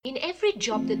In every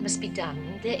job that must be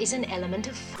done, there is an element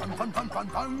of fun.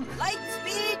 Fun. Light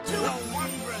speed to the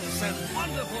wondrous and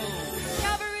wonderful.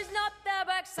 Cover is not the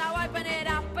book, so open it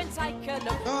up and take a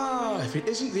look. Ah, if it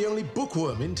isn't the only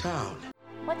bookworm in town.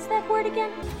 What's that word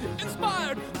again?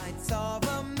 Inspired. Might solve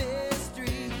a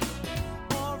mystery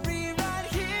or rewrite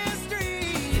history.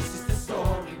 This is the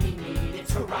story we needed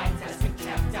to write, has been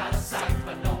kept out of sight,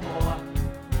 but no more.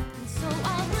 So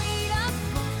I'll read a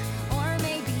book, or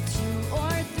maybe 2 or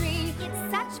 3.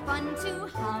 It's such fun to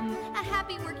hum a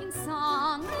happy working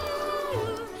song.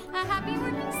 Ooh, a happy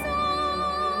working song.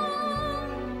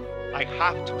 I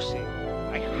have to sing.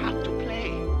 I have to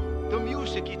play. The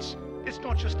music, it's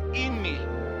not just in me.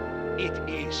 It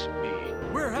is me.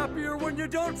 We're happier when you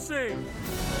don't sing.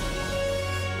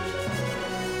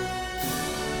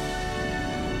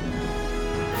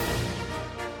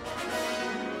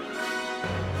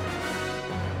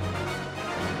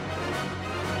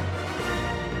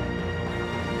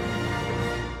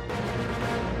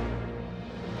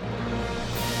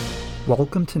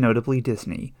 Welcome to Notably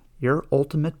Disney, your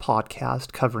ultimate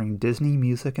podcast covering Disney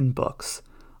music and books.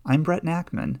 I'm Brett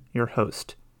Nachman, your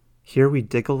host. Here we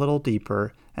dig a little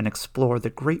deeper and explore the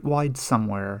great wide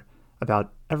somewhere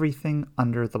about everything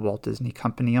under the Walt Disney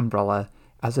Company umbrella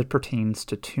as it pertains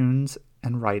to tunes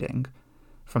and writing,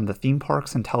 from the theme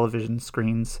parks and television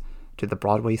screens to the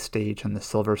Broadway stage and the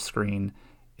silver screen,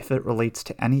 if it relates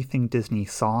to anything Disney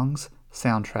songs,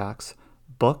 soundtracks,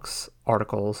 books,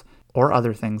 articles, or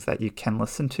other things that you can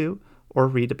listen to or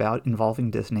read about involving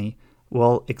Disney,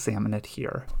 we'll examine it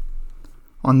here.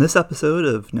 On this episode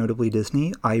of Notably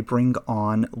Disney, I bring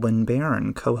on Lynn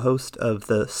Barron, co-host of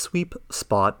the Sweep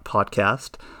Spot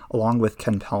podcast, along with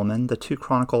Ken Pellman. The two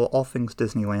chronicle all things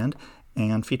Disneyland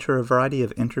and feature a variety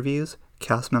of interviews,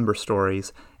 cast member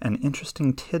stories, and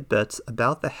interesting tidbits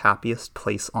about the happiest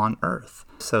place on Earth.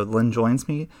 So Lynn joins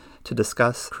me to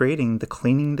discuss creating the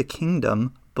Cleaning the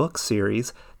Kingdom book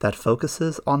series that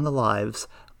focuses on the lives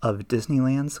of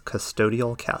Disneyland's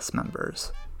custodial cast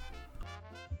members.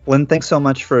 Lynn, thanks so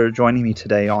much for joining me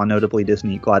today on Notably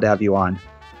Disney. Glad to have you on.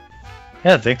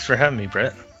 Yeah, thanks for having me,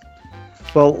 Brett.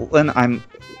 Well, Lynn, I'm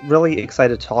really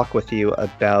excited to talk with you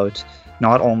about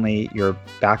not only your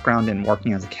background in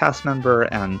working as a cast member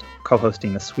and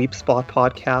co-hosting the Sweep Spot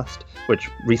podcast, which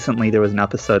recently there was an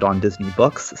episode on Disney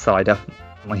books, so I definitely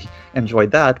enjoyed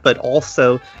that, but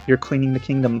also your Cleaning the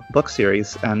Kingdom book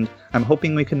series. And I'm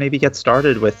hoping we can maybe get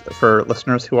started with, for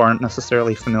listeners who aren't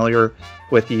necessarily familiar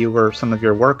with you or some of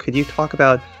your work, could you talk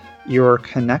about your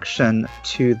connection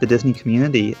to the Disney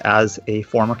community as a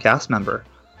former cast member?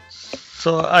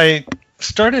 So I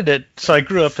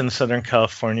grew up in Southern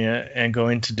California and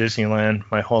going to Disneyland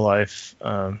my whole life,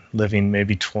 living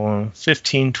maybe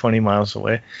 15, 20 miles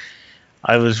away.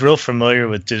 I was real familiar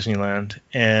with Disneyland,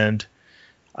 and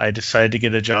I decided to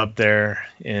get a job there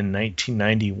in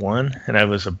 1991, and I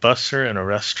was a busser in a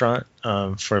restaurant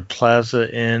for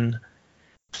Plaza Inn,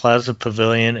 Plaza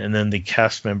Pavilion, and then the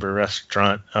cast member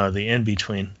restaurant, the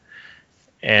in-between.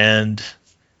 And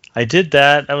I did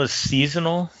that. I was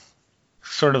seasonal,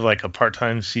 sort of like a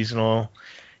part-time seasonal.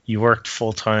 You worked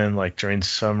full-time like during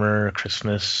summer,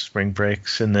 Christmas, spring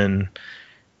breaks, and then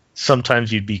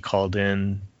sometimes you'd be called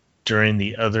in during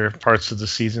the other parts of the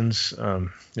seasons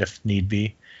if need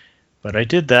be. But I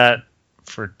did that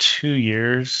for 2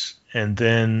 years, and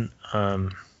then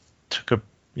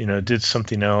did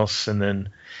something else, and then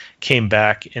came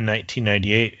back in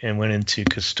 1998 and went into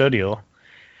custodial,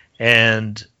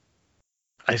 and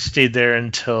I stayed there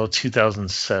until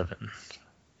 2007,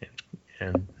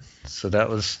 and so that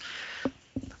was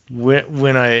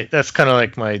that's kind of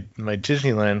like my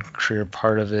Disneyland career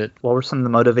part of it. What were some of the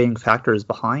motivating factors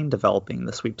behind developing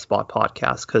the Sweep Spot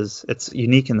podcast? Because it's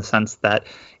unique in the sense that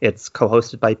it's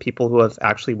co-hosted by people who have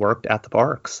actually worked at the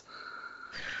parks.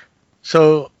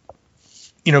 So,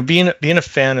 being a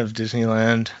fan of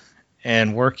Disneyland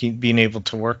and being able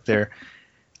to work there,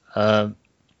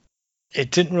 it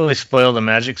didn't really spoil the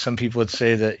magic. Some people would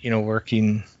say that,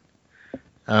 working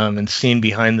and seeing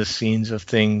behind the scenes of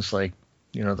things like,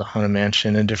 the Haunted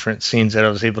Mansion and different scenes that I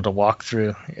was able to walk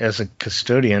through as a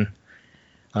custodian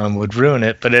would ruin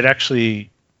it, but it actually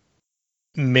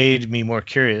made me more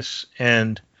curious.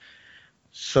 And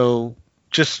so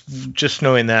just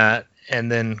knowing that,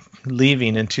 and then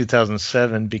leaving in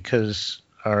 2007 because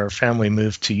our family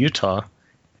moved to Utah,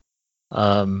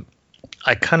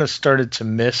 I kind of started to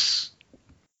miss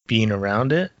being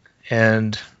around it.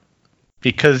 And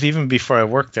because even before I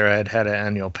worked there, I had an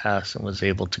annual pass and was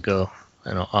able to go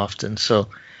often. So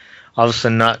all of a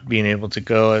sudden not being able to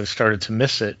go, I started to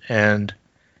miss it. And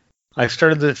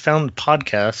found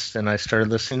podcasts, and I started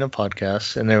listening to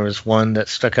podcasts, and there was one that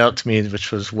stuck out to me,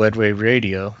 which was Wedway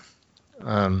Radio,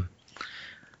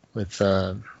 with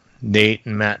Nate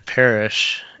and Matt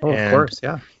Parrish. Oh, of course,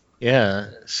 yeah. Yeah,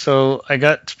 so I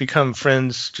got to become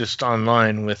friends just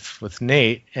online with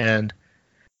Nate, and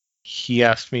he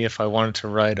asked me if I wanted to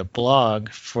write a blog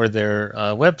for their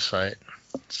website.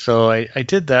 So I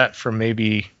did that for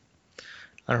maybe,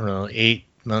 I don't know, 8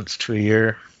 months to a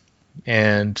year,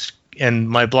 and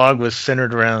my blog was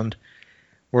centered around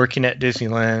working at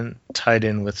Disneyland, tied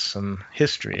in with some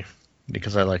history,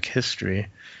 because I like history.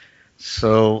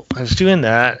 So I was doing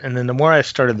that, and then the more I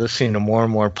started listening to more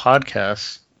and more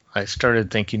podcasts, I started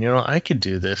thinking, I could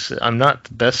do this. I'm not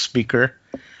the best speaker.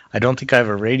 I don't think I have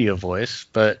a radio voice,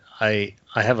 but I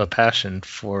have a passion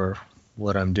for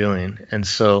what I'm doing. And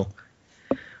so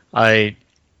my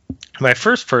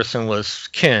first person was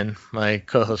Ken, my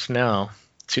co-host now,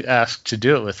 to ask to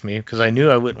do it with me, because I knew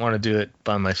I wouldn't want to do it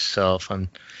by myself. I don't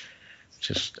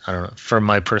know, for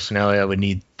my personality, I would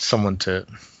need someone to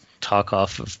talk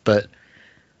off of. But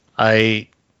I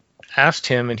asked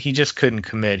him, and he just couldn't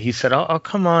commit. He said, I'll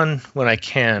come on when I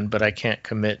can, but I can't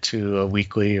commit to a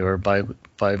weekly or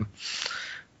bi-weekly.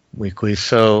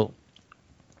 So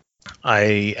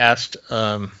I asked,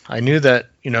 I knew that,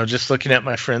 just looking at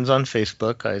my friends on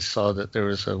Facebook, I saw that there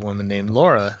was a woman named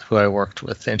Laura who I worked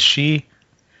with, and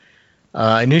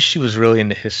I knew she was really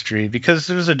into history, because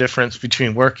there's a difference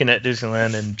between working at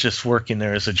Disneyland and just working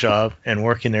there as a job, and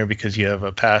working there because you have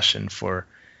a passion for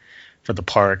the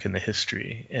park and the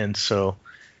history. And so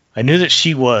I knew that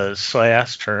she was, so I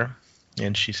asked her,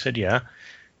 and she said, yeah.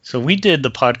 So we did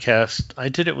the podcast. I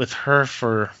did it with her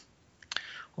for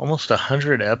almost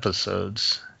 100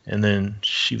 episodes, and then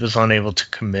she was unable to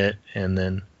commit, and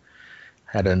then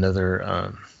had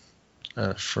another,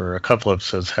 for a couple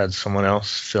episodes, had someone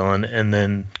else fill in, and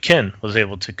then Ken was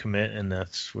able to commit, and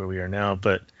that's where we are now.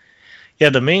 But yeah,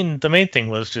 the main thing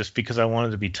was just because I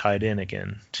wanted to be tied in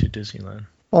again to Disneyland.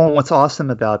 Well, what's awesome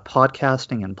about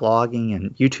podcasting and blogging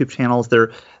and YouTube channels,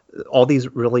 they're all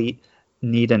these really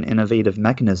neat and innovative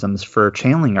mechanisms for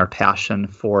channeling our passion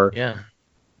for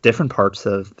different parts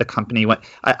of the company.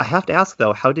 I have to ask,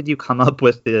 though, how did you come up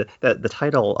with the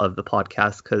title of the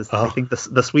podcast? Because I think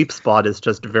the sweep spot is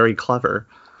just very clever.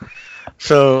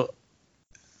 So,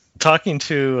 talking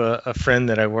to a friend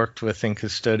that I worked with in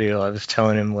Custodio, I was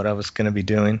telling him what I was going to be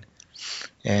doing,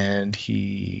 and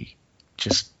he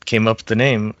just came up with the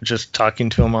name, just talking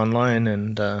to him online,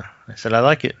 and I said, I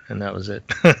like it, and that was it.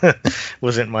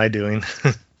 Wasn't my doing.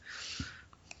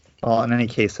 Well, in any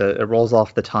case, it rolls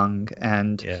off the tongue,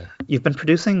 and you've been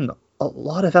producing a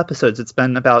lot of episodes. It's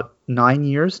been about 9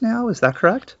 years now, is that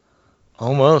correct?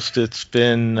 Almost. It's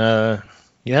been,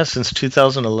 since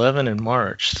 2011 in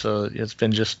March, so it's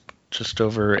been just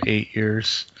over 8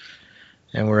 years,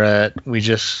 and we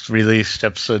just released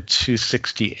episode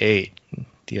 268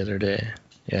 the other day.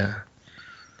 Yeah.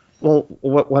 Well,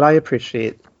 what I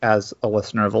appreciate as a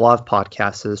listener of a lot of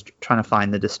podcasts is trying to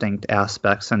find the distinct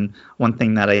aspects. And one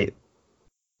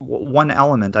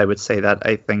element I would say that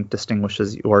I think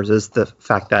distinguishes yours is the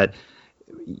fact that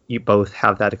you both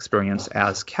have that experience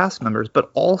as cast members, but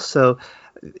also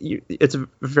it's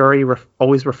very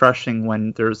always refreshing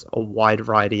when there's a wide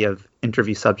variety of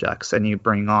interview subjects and you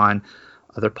bring on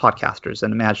other podcasters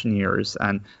and Imagineers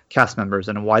and cast members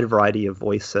and a wide variety of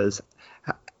voices.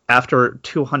 After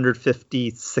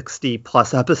 250, 60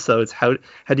 plus episodes, how do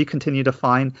you continue to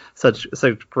find such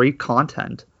great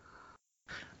content?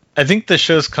 I think the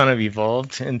show's kind of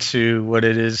evolved into what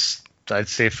it is, I'd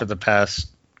say, for the past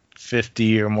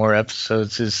 50 or more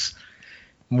episodes. It's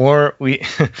more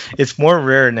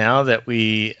rare now that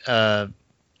we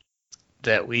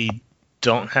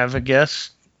don't have a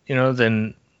guest,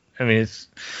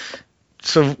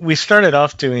 so we started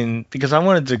off doing, because I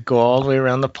wanted to go all the way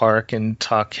around the park and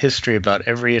talk history about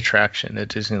every attraction at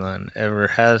Disneyland ever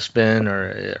has been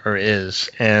or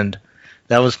is, and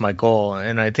that was my goal.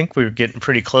 And I think we were getting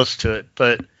pretty close to it,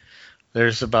 but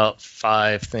there's about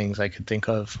 5 things I could think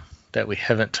of that we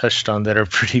haven't touched on that are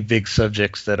pretty big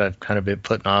subjects that I've kind of been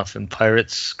putting off, and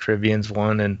Pirates Caribbean's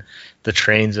one, and the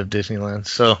trains of Disneyland.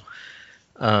 So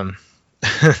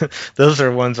those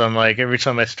are ones I'm like, every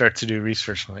time I start to do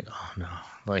research, I'm like, oh no,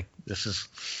 like this is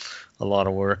a lot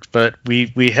of work. But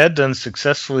we had done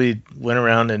successfully, went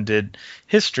around and did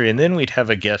history, and then we'd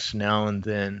have a guest now and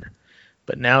then.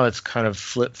 But now it's kind of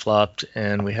flip-flopped,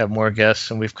 and we have more guests,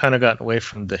 and we've kind of gotten away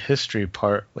from the history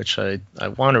part, which I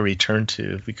want to return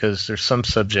to, because there's some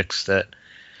subjects that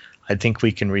I think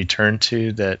we can return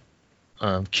to that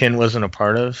Ken wasn't a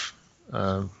part of.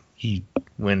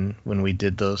 When we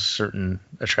did those certain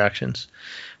attractions,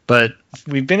 But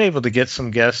we've been able to get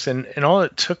some guests, and all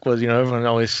it took was, everyone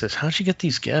always says, how'd you get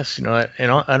these guests? I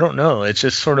don't know. It's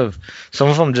just sort of, some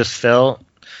of them just fell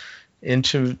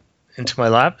into my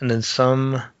lap, and then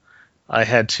some I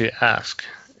had to ask.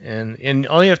 And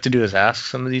all you have to do is ask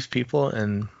some of these people,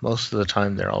 and most of the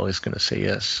time they're always going to say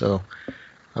yes. So,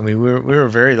 I mean, we were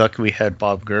very lucky. We had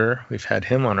Bob Gurr. We've had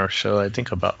him on our show, I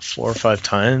think, about 4 or 5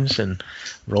 times, and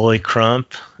Rolly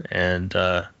Crump and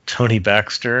Tony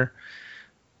Baxter.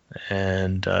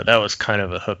 And that was kind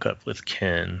of a hookup with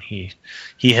Ken. He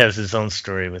has his own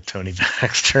story with Tony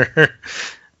Baxter.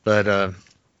 But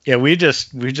yeah, we've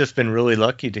just been really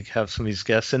lucky to have some of these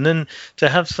guests, and then to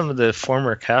have some of the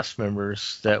former cast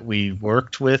members that we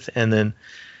worked with, and then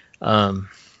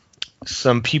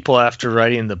some people after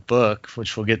writing the book,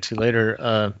 which we'll get to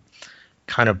later,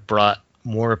 kind of brought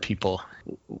more people.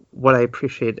 What I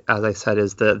appreciate, as I said,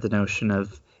 is the notion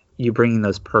of you bringing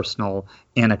those personal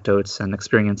anecdotes and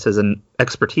experiences and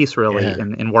expertise, really,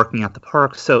 in working at the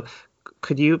park. So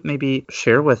could you maybe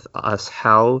share with us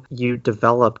how you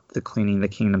developed the Cleaning the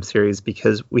Kingdom series?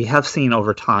 Because we have seen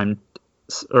over time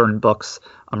certain books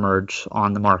emerge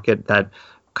on the market that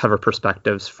cover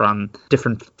perspectives from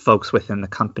different folks within the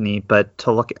company, but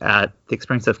to look at the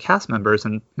experience of cast members,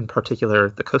 and in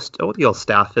particular the custodial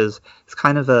staff, is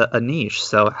kind of a niche.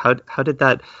 So how did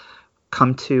that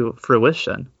come to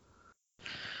fruition?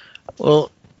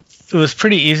 Well, it was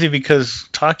pretty easy, because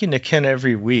talking to Ken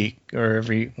every week,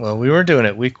 we were doing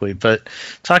it weekly, but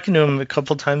talking to him a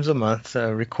couple times a month,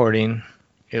 recording,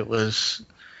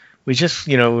 we just,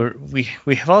 we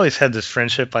have always had this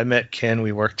friendship. I met Ken,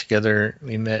 we worked together,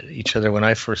 we met each other when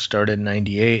I first started in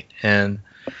 98, and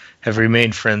have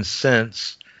remained friends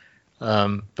since.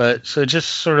 But so it just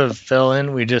sort of fell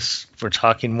in. We just were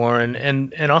talking more,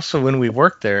 and also when we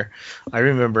worked there, I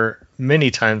remember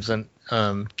many times when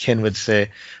Ken would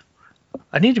say,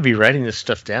 I need to be writing this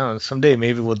stuff down. Someday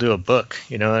maybe we'll do a book,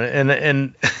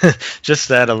 and just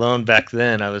that alone back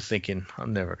then, I was thinking,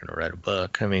 I'm never going to write a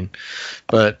book. I mean,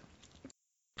 but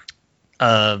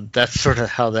that's sort of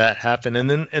how that happened.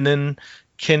 And then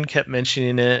Ken kept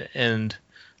mentioning it, and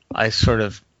I sort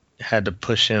of had to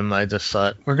push him. I just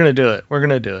thought, we're going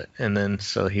to do it. And then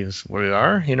so he was, we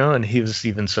are, and he was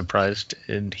even surprised,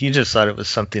 and he just thought it was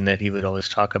something that he would always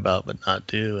talk about but not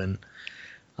do. And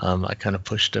I kind of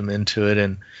pushed him into it,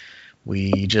 and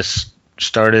we just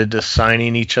started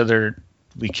assigning each other.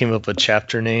 We came up with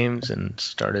chapter names and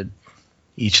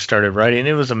each started writing.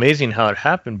 It was amazing how it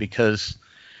happened, because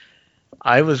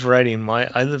I was writing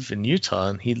I live in Utah,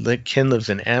 and Ken lives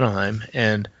in Anaheim,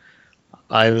 and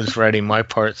I was writing my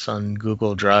parts on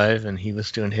Google Drive, and he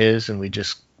was doing his, and we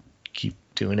just keep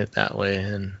doing it that way.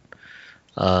 And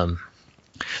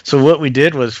so what we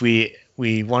did was we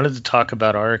wanted to talk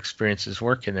about our experiences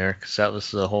working there, because that was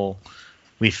the whole.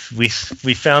 We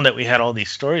found that we had all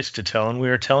these stories to tell, and we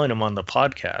were telling them on the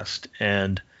podcast.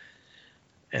 And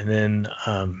then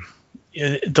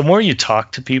the more you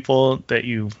talk to people that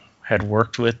you had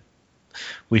worked with,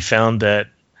 we found that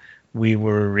we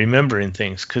were remembering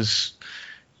things, because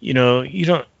you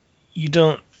don't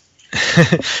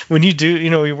when you do,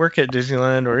 you work at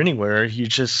Disneyland or anywhere, you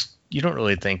don't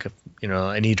really think of,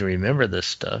 I need to remember this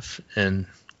stuff. And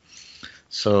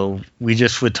so we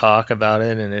just would talk about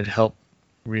it, and it helped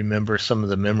remember some of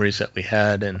the memories that we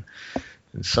had. And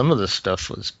some of the stuff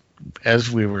was,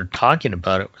 as we were talking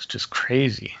about it, was just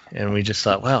crazy. And we just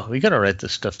thought, wow, we got to write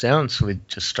this stuff down. So we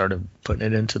just started putting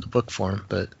it into the book form.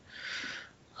 But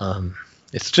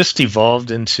it's just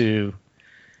evolved into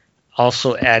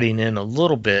also adding in a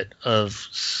little bit of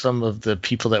some of the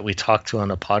people that we talked to on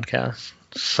the podcast,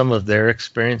 some of their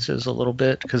experiences a little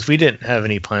bit, because we didn't have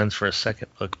any plans for a second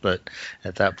book, but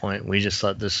at that point we just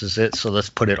thought, this is it, so let's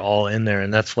put it all in there.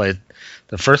 And that's why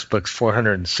the first book's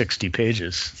 460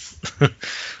 pages,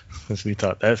 because we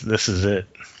thought this is it.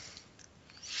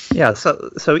 Yeah,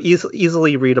 so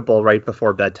easily readable right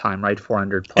before bedtime, right?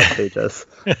 400 plus pages.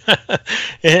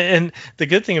 And the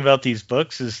good thing about these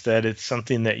books is that it's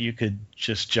something that you could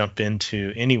just jump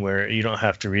into anywhere. You don't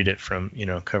have to read it from,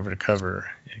 cover to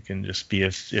cover. It can just be,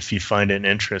 if you find an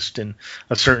interest in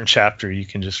a certain chapter, you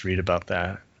can just read about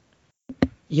that.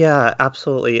 Yeah,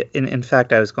 absolutely. In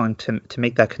fact, I was going to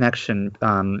make that connection.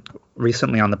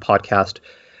 Recently on the podcast,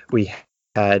 we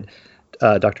had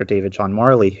Dr. David John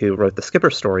Marley, who wrote the Skipper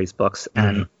Stories books,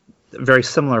 and very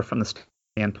similar from the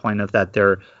standpoint of that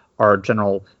there are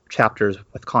general chapters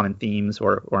with common themes,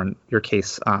 or in your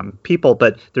case, people,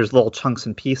 but there's little chunks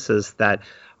and pieces that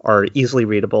are easily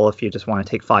readable if you just want to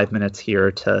take 5 minutes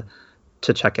here to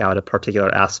check out a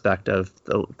particular aspect of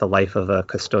the life of a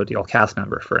custodial cast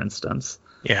member, for instance.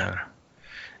 Yeah.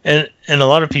 And a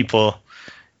lot of people,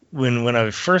 when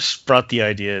I first brought the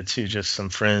idea to just some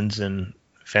friends and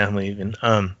family, even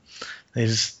they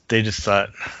just thought,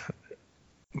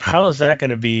 how is that going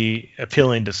to be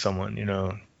appealing to someone?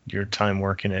 Your time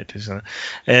working at Disney,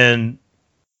 and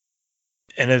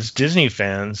as Disney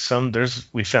fans,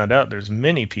 we found out there's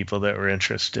many people that were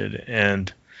interested,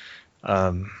 and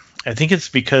I think it's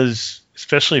because,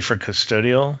 especially for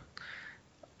Custodial,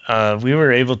 we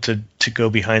were able to go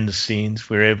behind the scenes.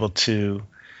 We were able to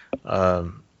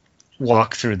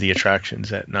walk through the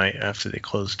attractions at night after they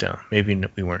closed down. Maybe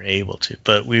we weren't able to,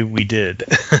 but we did,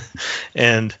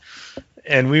 and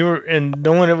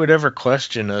no one would ever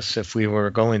question us if we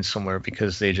were going somewhere,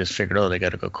 because they just figured, oh, they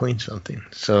got to go clean something.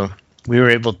 So we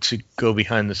were able to go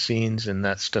behind the scenes, and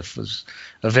that stuff was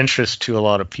of interest to a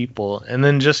lot of people. And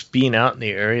then just being out in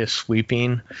the area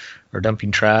sweeping or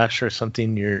dumping trash or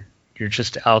something, you're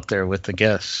just out there with the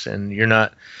guests, and you're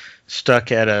not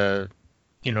stuck at at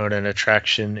an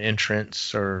attraction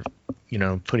entrance, or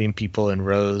putting people in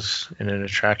rows in an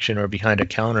attraction or behind a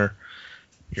counter.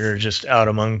 You're just out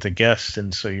among the guests,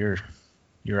 and so you're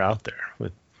out there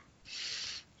with.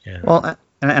 Yeah. Well,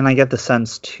 and I get the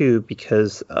sense too,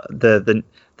 because the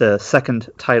second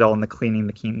title in the Cleaning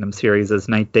the Kingdom series is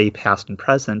Night, Day, Past, and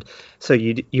Present. So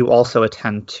you also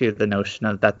attend to the notion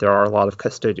of that there are a lot of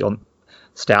custodial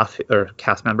staff or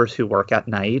cast members who work at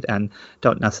night and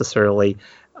don't necessarily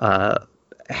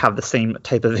have the same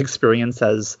type of experience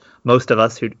as most of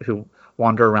us who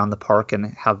wander around the park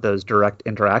and have those direct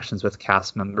interactions with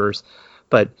cast members.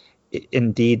 But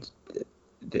indeed,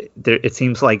 it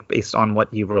seems like, based on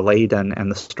what you relayed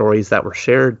and the stories that were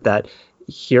shared, that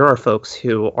here are folks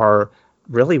who are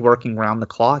really working around the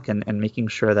clock and making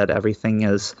sure that everything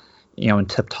is in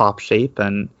tip-top shape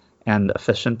and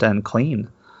efficient and clean.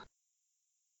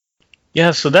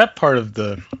 Yeah, so that part of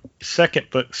the second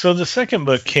book. So the second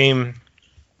book came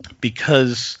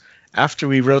because after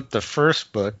we wrote the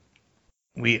first book,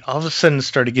 we all of a sudden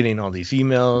started getting all these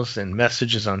emails and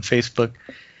messages on Facebook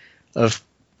of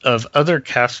other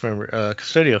cast member,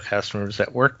 custodial cast members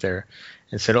that work there,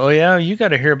 and said, "Oh yeah, you got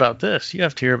to hear about this. You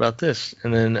have to hear about this."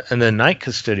 And then night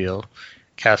custodial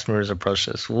cast members approached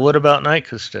us. Well, what about night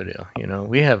custodial?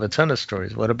 We have a ton of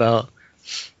stories. What about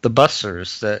the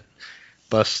bussers that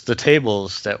bus the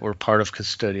tables that were part of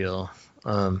custodial?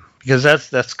 Because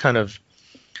that's kind of,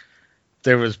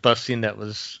 there was busing that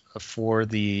was for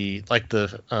the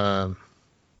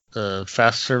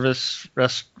fast service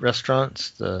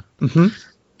restaurants.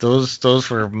 Those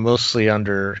were mostly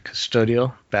under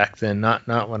custodial back then.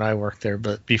 Not when I worked there,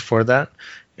 but before that.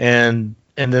 And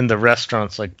then the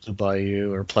restaurants like Blue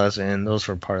Bayou or Plaza Inn, those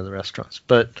were part of the restaurants.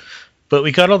 But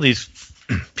we got all these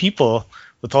people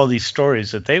with all these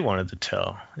stories that they wanted to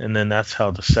tell, and then that's how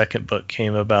the second book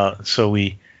came about. So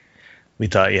we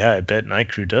thought, yeah, I bet Night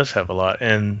Crew does have a lot,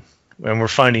 and we're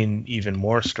finding even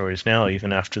more stories now,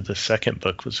 even after the second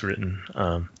book was written,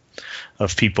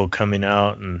 of people coming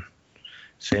out and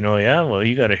saying, "Oh yeah, well,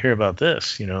 you got to hear about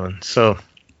this," And so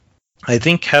I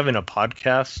think having a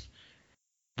podcast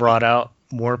brought out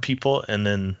more people, and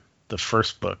then the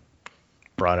first book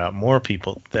brought out more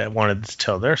people that wanted to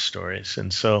tell their stories.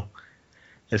 And so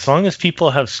as long as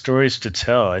people have stories to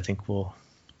tell, I think we'll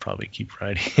probably keep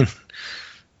writing.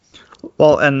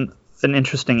 Well, and an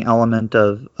interesting element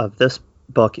of this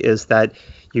book is that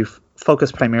you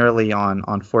focus primarily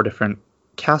on 4 different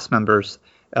cast members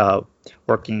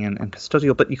working in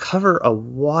custodial, but you cover a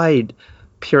wide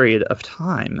period of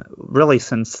time, really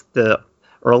since the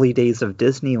early days of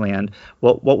Disneyland.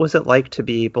 What was it like to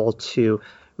be able to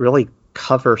really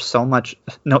cover so much,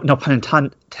 no pun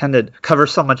intended, cover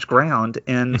so much ground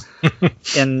in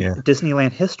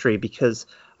Disneyland history? Because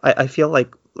I feel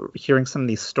like, hearing some of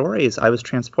these stories, I was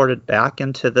transported back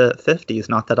into the 50s.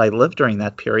 Not that I lived during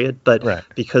that period, but right,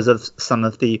 because of some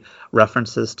of the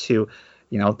references to,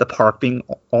 the park being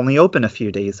only open a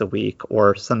few days a week,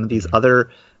 or some of these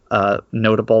other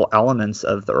notable elements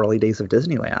of the early days of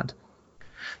Disneyland.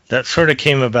 That sort of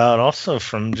came about also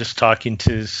from just talking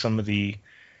to some of the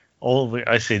old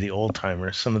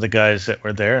timers, some of the guys that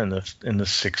were there in the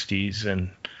 60s and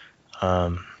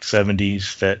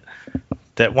 70s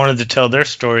that wanted to tell their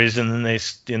stories, and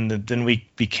then then we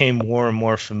became more and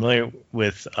more familiar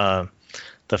with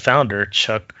the founder,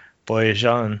 Chuck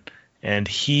Boyajian, and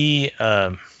he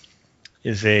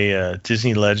is a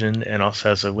Disney legend and also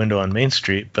has a window on Main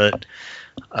Street. But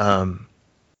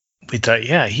we thought,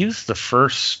 yeah, he was the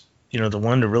first, the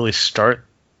one to really start.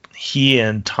 He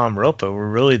and Tom Ropa were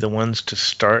really the ones to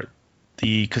start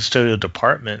the custodial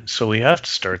department, so we have to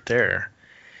start there.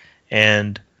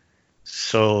 And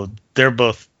so they're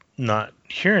both not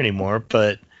here anymore,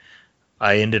 but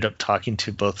I ended up talking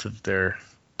to both of their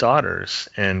daughters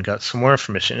and got some more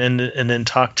information, and then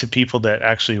talked to people that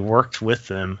actually worked with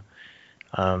them.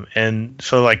 And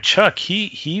so like Chuck,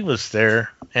 he was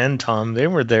there, and Tom, they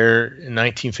were there in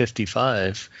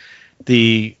 1955.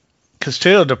 The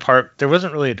custodial department, there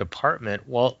wasn't really a department.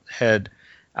 Walt had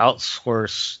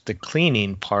outsourced the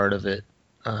cleaning part of it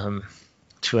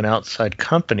to an outside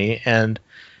company, and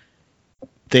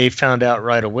they found out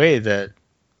right away that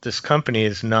this company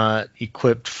is not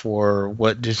equipped for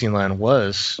what Disneyland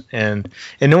was, and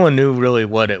no one knew really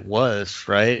what it was,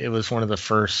 right? It was one of the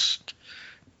first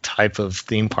type of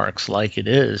theme parks like it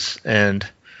is, and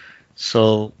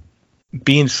so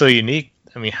being so unique,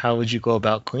 I mean, how would you go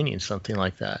about cleaning something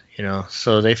like that, you know?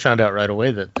 So they found out right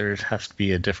away that there has to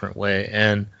be a different way,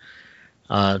 and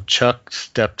Chuck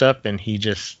stepped up and he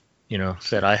just, you know,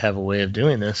 said, I have a way of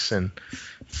doing this, and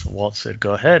so Walt said,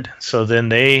 go ahead. So then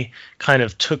they kind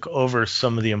of took over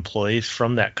some of the employees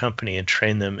from that company and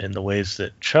trained them in the ways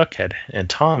that Chuck had and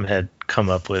Tom had come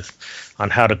up with on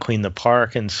how to clean the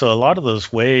park. And so a lot of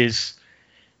those ways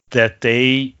that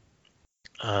they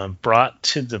brought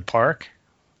to the park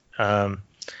are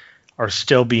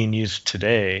still being used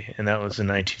today. And that was in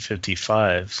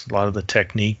 1955. A lot of the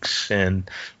techniques and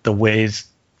the ways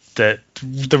that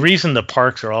the reason the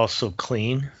parks are all so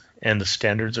clean and the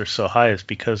standards are so high is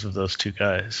because of those two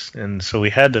guys. And so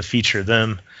we had to feature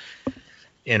them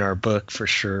in our book for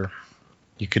sure.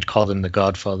 You could call them the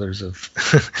godfathers of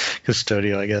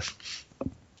custodial, I guess.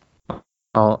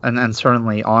 Well, and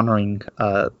certainly honoring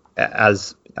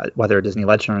as whether a Disney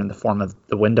legend or in the form of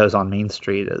the windows on Main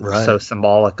Street is so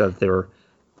symbolic of the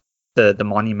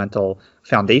monumental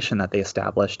foundation that they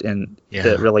established in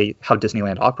really how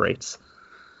Disneyland operates.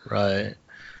 Right.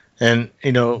 And,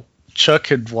 you know, Chuck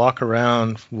could walk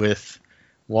around with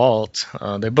Walt.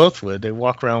 They both would. They'd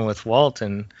walk around with Walt,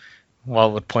 and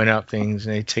Walt would point out things,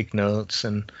 and they'd take notes.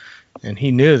 And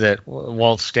he knew that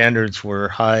Walt's standards were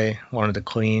high, wanted to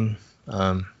clean,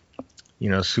 you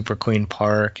know, super clean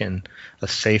park and a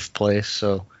safe place.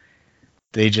 So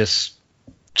they just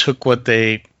took what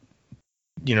they,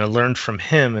 you know, learned from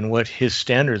him and what his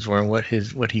standards were and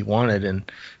what he wanted, and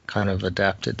kind of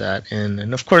adapted that in.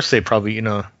 And of course, they probably, you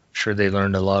know, sure they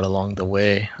learned a lot along the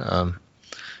way,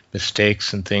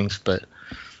 mistakes and things, but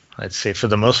I'd say for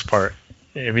the most part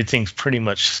everything's pretty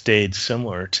much stayed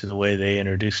similar to the way they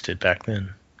introduced it back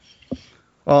then.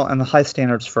 Well, and the high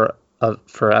standards for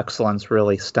excellence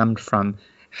really stemmed from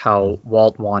how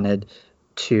Walt wanted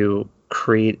to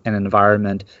create an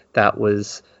environment that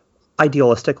was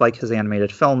idealistic like his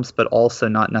animated films, but also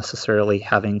not necessarily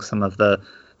having some of the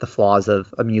flaws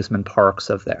of amusement parks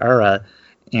of the era.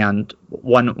 And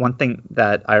one thing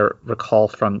that I recall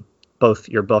from both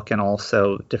your book and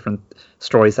also different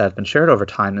stories that have been shared over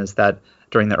time is that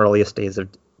during the earliest days of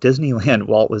Disneyland,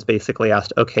 Walt was basically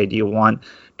asked, okay, do you want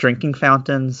drinking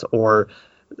fountains or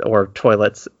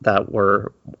toilets that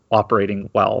were operating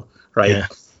well, right? Yeah.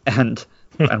 And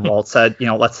Walt said, you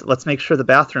know, let's make sure the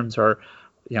bathrooms are,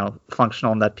 you know,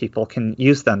 functional and that people can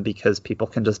use them, because people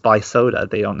can just buy soda.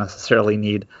 They don't necessarily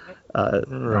need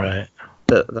right.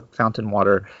 The fountain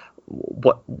water.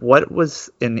 What was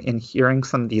in hearing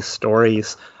some of these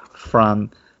stories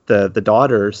from the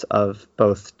daughters of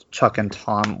both Chuck and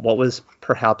Tom, what was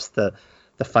perhaps the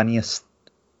funniest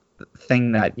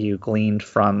thing that you gleaned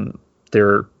from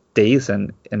their days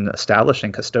in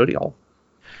establishing custodial?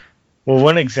 Well,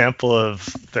 one example of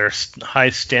their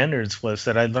high standards was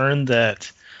that I learned that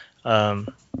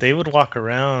they would walk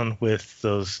around with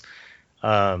those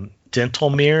dental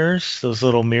mirrors, those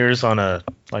little mirrors on a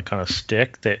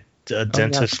stick that a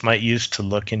dentist might use to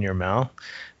look in your mouth.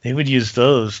 They would use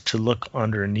those to look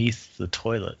underneath the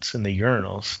toilets and the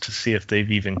urinals to see if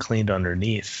they've even cleaned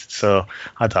underneath. So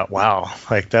I thought, wow,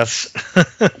 like that's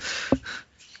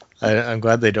I'm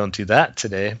glad they don't do that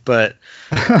today, but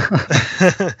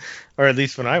or at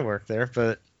least when I worked there,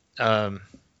 but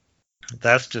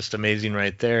that's just amazing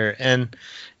right there. And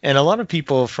a lot of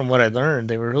people, from what I learned,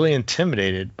 they were really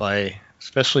intimidated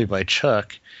especially by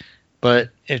Chuck, but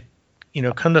it, you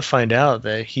know, come to find out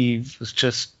that he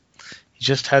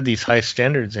just had these high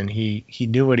standards, and he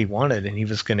knew what he wanted, and he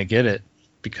was going to get it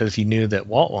because he knew that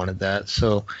Walt wanted that.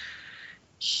 So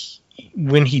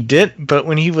when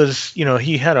he was, you know,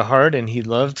 he had a heart and he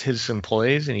loved his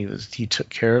employees, and he took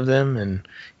care of them, and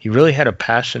he really had a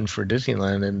passion for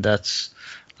Disneyland. And that's,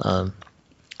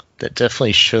 that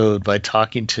definitely showed by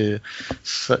talking to,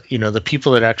 you know, the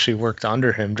people that actually worked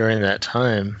under him during that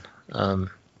time.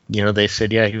 You know, they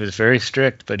said, yeah, he was very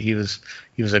strict, but he was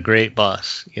a great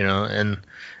boss, you know, and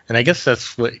I guess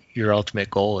that's what your ultimate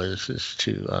goal is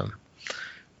to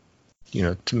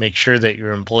to make sure that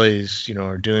your employees,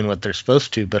 are doing what they're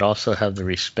supposed to, but also have the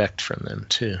respect from them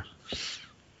too.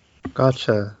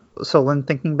 Gotcha. So when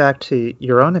thinking back to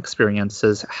your own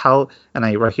experiences, and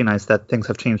I recognize that things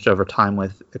have changed over time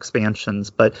with expansions,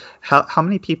 but how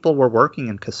many people were working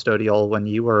in custodial when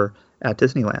you were at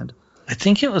Disneyland? I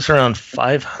think it was around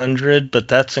 500, but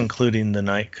that's including the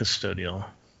night custodial.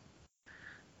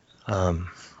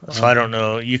 So I don't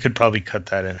know. You could probably cut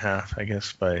that in half, I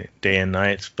guess, by day and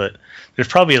nights. But there's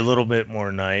probably a little bit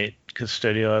more night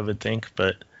custodial, I would think.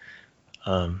 But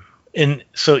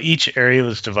so each area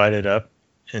was divided up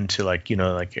into like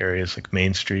areas like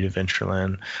Main Street,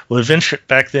 Adventureland. Well,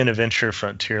 back then, Adventure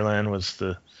Frontierland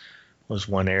was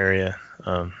one area.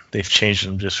 They've changed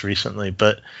them just recently,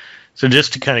 but so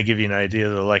just to kind of give you an idea,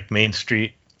 though, like Main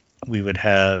Street, we would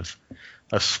have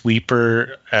a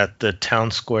sweeper at the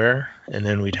town square, and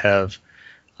then we'd have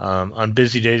on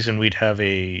busy days, and we'd have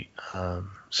a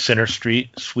Center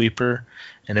Street sweeper,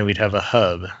 and then we'd have a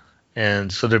hub, and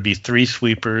so there'd be 3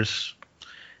 sweepers,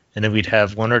 and then we'd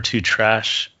have 1 or 2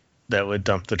 trash that would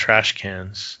dump the trash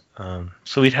cans.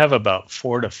 So we'd have about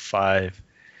 4 to 5,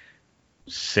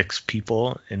 6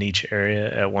 people in each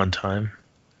area at one time,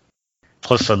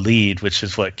 plus a lead, which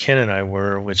is what Ken and I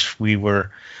were, which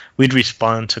we'd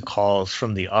respond to calls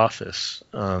from the office.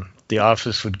 The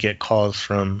office would get calls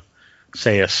from,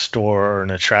 say, a store or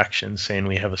an attraction saying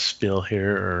we have a spill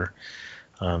here or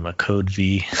a code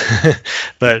V.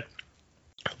 But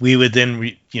we would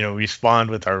then respond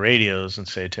with our radios and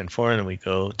say 10-4, and then we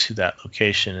go to that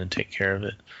location and take care of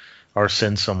it, or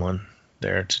send someone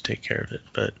there to take care of it.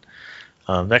 But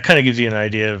that kind of gives you an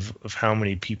idea of how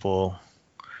many people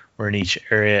were in each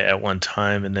area at one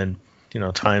time, and then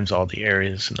times all the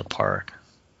areas in the park.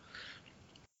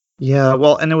 Yeah,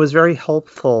 well, and it was very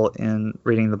helpful in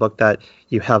reading the book that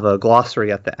you have a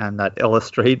glossary at the end that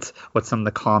illustrates what some of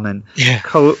the common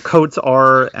codes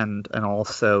are, and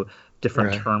also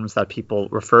different terms that people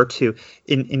refer to.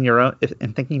 In your own,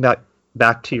 in thinking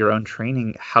back to your own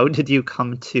training, how did you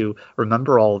come to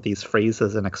remember all of these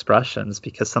phrases and expressions?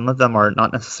 Because some of them are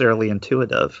not necessarily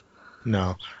intuitive.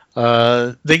 No.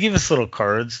 They gave us little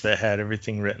cards that had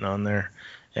everything written on there,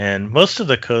 and most of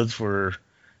the codes were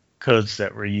codes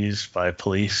that were used by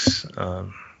police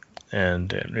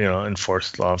and law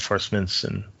enforcements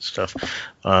and stuff.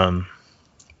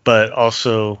 But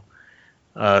also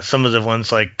some of the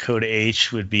ones like code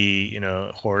H would be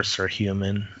horse or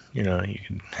human. You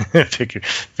can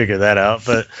figure that out.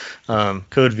 But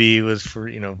code V was for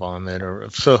vomit, or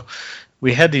so.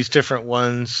 We had these different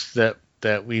ones that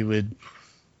we would.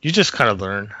 You just kind of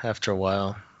learn after a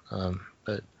while,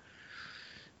 but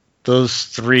those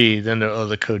 3, then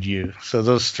the code U. So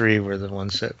those 3 were the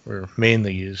ones that were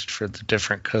mainly used for the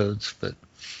different codes. But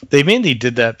they mainly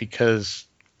did that because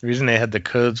the reason they had the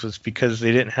codes was because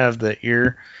they didn't have the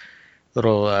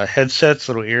little headsets,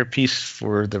 little earpiece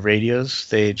for the radios.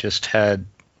 They just had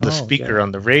the speaker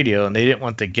on the radio, and they didn't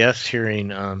want the guests hearing,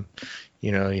 some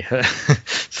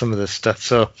of this stuff.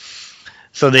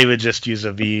 So they would just use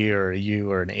a V or a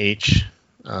U or an H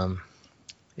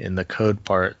in the code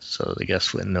part, so the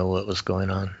guests wouldn't know what was going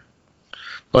on.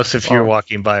 Plus, if you're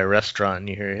walking by a restaurant and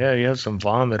you hear, you have some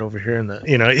vomit over here in the,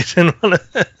 you didn't want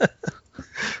to.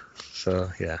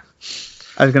 So, yeah.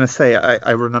 I was going to say,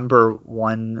 I remember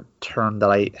one term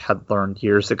that I had learned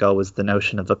years ago was the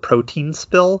notion of a protein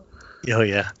spill. Oh,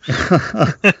 yeah.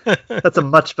 That's a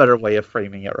much better way of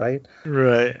framing it, right?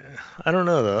 Right. I don't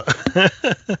know, though.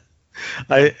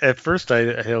 At first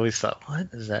I always thought,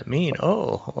 what does that mean?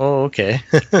 Oh, okay.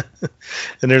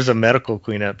 And there's a medical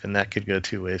cleanup, and that could go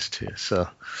 2 ways too. So,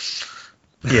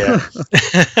 yeah.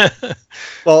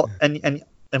 Well, and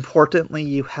importantly,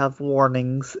 you have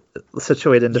warnings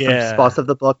situated in different spots of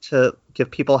the book to give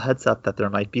people a heads up that there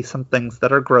might be some things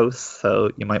that are gross,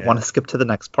 so you might want to skip to the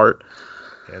next part.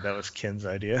 Yeah, that was Ken's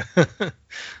idea.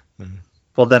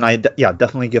 Well, then I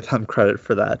definitely give him credit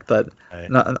for that. But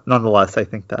nonetheless, I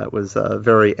think that was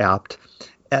very apt.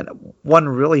 And one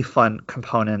really fun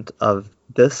component of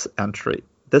this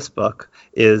book,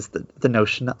 is the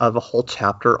notion of a whole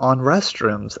chapter on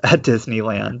restrooms at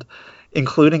Disneyland,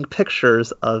 including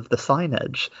pictures of the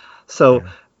signage. So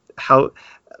how,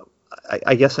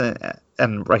 I guess,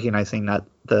 and recognizing that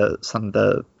some of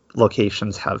the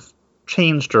locations have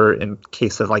changed, or in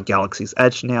case of like Galaxy's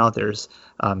Edge now, there's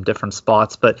different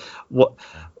spots. But what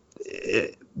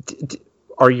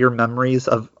are your memories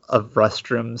of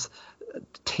restrooms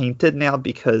tainted now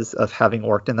because of having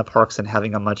worked in the parks and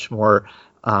having a much more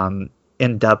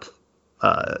in-depth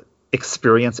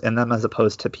experience in them, as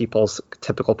opposed to people's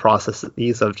typical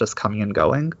processes of just coming and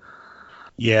going?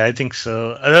 Yeah, I think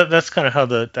so. That's kind of how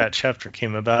that chapter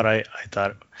came about. I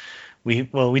thought we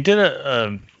did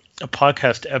a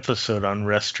podcast episode on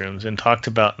restrooms and talked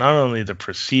about not only the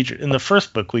procedure. In the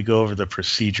first book, we go over the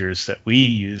procedures that we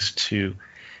use to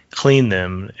clean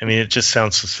them. I mean, it just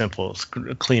sounds so simple. It's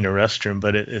clean a restroom,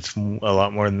 but it's a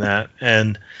lot more than that.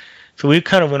 And so we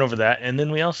kind of went over that, and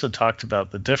then we also talked about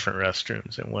the different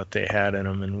restrooms and what they had in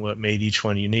them and what made each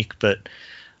one unique.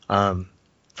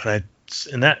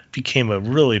 And that became a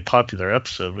really popular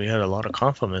episode. We had a lot of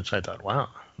compliments. I thought, wow,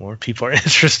 more people are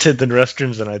interested in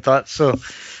restrooms than I thought. So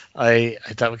I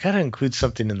thought we got to include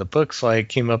something in the book. So I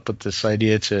came up with this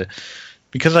idea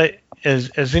because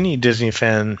as any Disney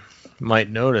fan might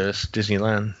notice,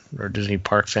 Disneyland or Disney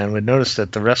Park fan would notice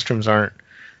that the restrooms aren't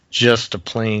just a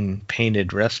plain painted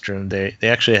restroom. They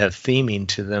actually have theming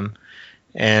to them.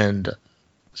 And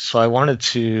so I wanted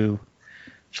to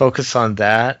focus on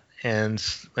that. And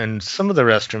some of the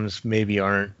restrooms maybe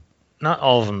aren't, not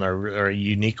all of them are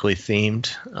uniquely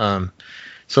themed.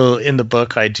 So in the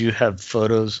book, I do have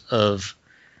photos of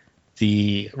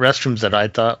the restrooms that I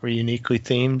thought were uniquely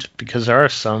themed, because there are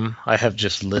some I have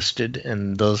just listed,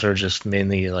 and those are just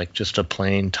mainly like just a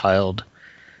plain tiled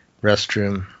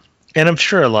restroom. And I'm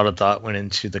sure a lot of thought went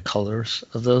into the colors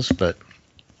of those, but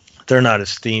they're not as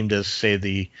themed as, say,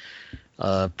 the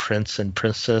Prince and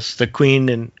Princess, the Queen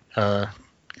and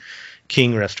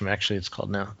King restroom, actually it's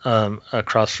called now,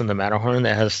 across from the Matterhorn,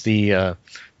 that has the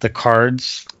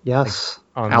cards. Yes,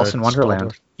 on Alice in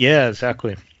Wonderland. Yeah,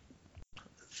 exactly.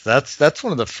 That's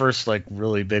one of the first like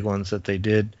really big ones that they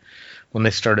did when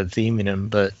they started theming them.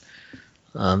 But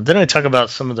then I talk about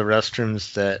some of the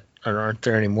restrooms that aren't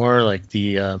there anymore, like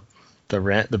the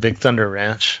Big Thunder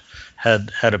Ranch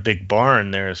had a big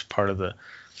barn there as part of the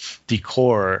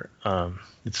decor.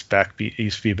 It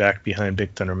used to be back behind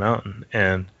Big Thunder Mountain,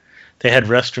 and they had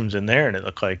restrooms in there, and it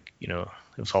looked like, it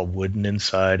was all wooden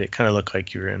inside. It kind of looked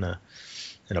like you were in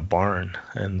a barn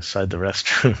inside the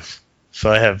restrooms.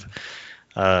 So I have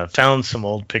found some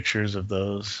old pictures of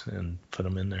those and put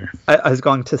them in there. I was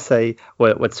going to say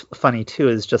what's funny too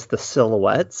is just the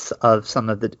silhouettes of some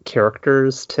of the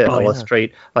characters to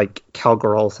illustrate like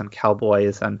cowgirls and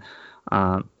cowboys, and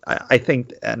I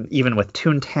think, and even with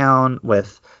Toontown,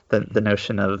 with the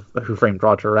notion of Who Framed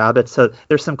Roger Rabbit. So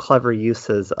there's some clever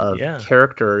uses of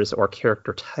characters or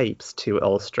character types to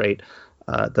illustrate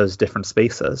those different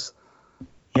spaces.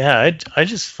 Yeah, I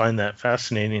just find that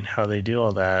fascinating how they do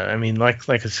all that. I mean, like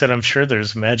I said, I'm sure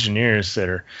there's Imagineers that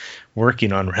are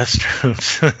working on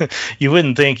restrooms. You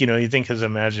wouldn't think, you think as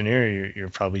an Imagineer, you're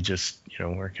probably just,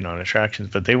 working on attractions,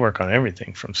 but they work on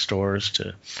everything from stores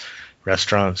to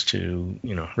restaurants to,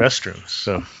 restrooms.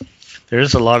 So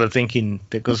there's a lot of thinking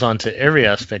that goes on to every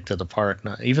aspect of the park,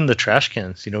 not even the trash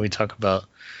cans. We talk about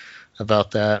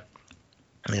that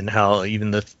and how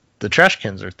even the trash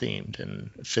cans are themed and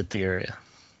fit the area.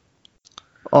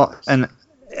 Well, and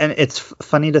it's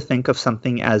funny to think of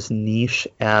something as niche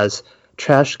as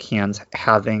trash cans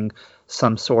having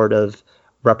some sort of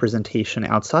representation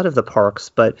outside of the parks.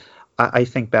 But I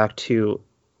think back to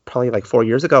probably like 4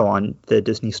 years ago on the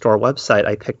Disney Store website,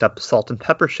 I picked up salt and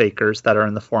pepper shakers that are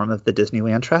in the form of the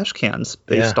Disneyland trash cans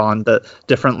based on the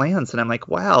different lands. And I'm like,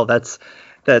 wow, that's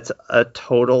a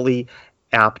totally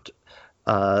apt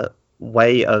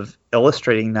way of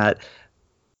illustrating that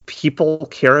people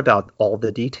care about all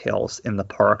the details in the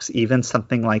parks, even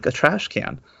something like a trash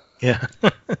can. Yeah.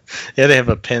 Yeah, they have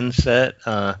a pin set.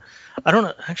 I don't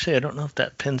know. Actually, I don't know if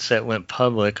that pin set went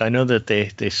public. I know that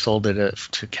they sold it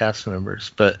to cast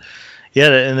members, but yeah.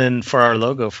 And then for our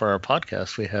logo for our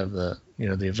podcast, we have the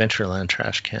Adventureland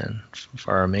trash can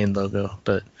for our main logo.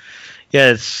 But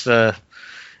yeah,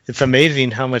 it's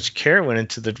amazing how much care went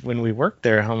into when we worked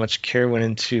there, how much care went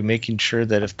into making sure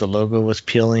that if the logo was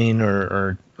peeling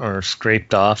or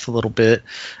scraped off a little bit,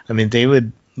 I mean, they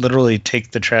would literally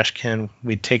take the trash can,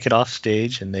 we'd take it off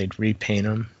stage and they'd repaint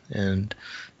them and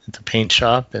at the paint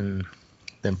shop and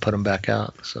then put them back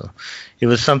out. So it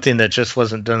was something that just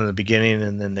wasn't done in the beginning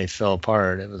and then they fell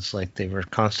apart. It was like they were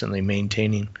constantly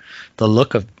maintaining the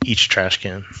look of each trash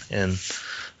can and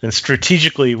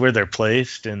strategically where they're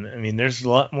placed. And I mean, there's a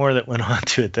lot more that went on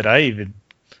to it that I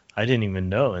didn't even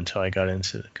know until I got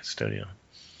into the Custodio.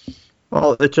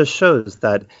 Well, it just shows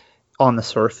that on the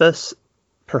surface,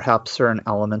 perhaps certain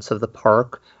elements of the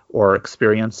park or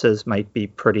experiences might be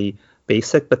pretty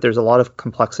basic, but there's a lot of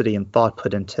complexity and thought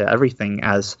put into everything,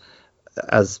 as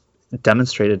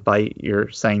demonstrated by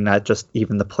your saying that just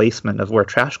even the placement of where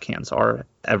trash cans are,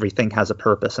 everything has a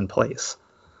purpose and place.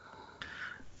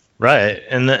 Right,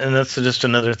 and that's just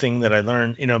another thing that I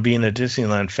learned, being a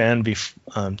Disneyland fan,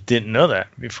 didn't know that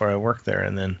before I worked there,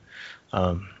 and then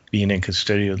being in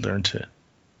custodial, learned to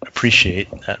appreciate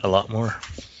that a lot more.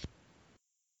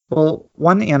 Well,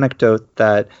 one anecdote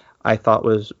that I thought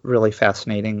was really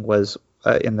fascinating was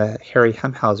in the Harry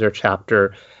Hemhauser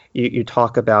chapter. You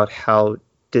talk about how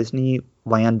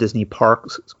Disneyland, Disney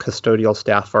Parks custodial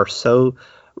staff are so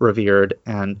revered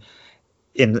and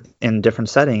in different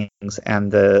settings,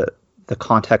 and the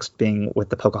context being with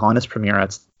the Pocahontas premiere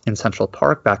in Central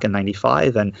Park back in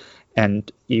 '95,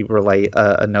 and you relay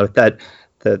a note that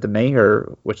the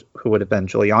mayor, who would have been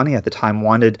Giuliani at the time,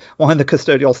 wanted the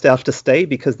custodial staff to stay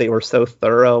because they were so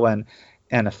thorough and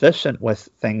efficient with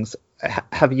things.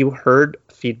 Have you heard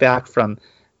feedback from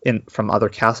other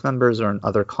cast members or in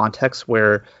other contexts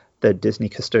where the Disney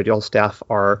custodial staff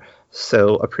are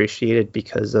so appreciated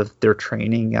because of their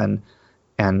training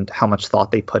and how much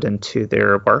thought they put into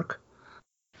their work?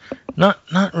 Not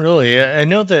really. I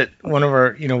know that one of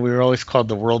our, we were always called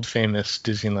the world famous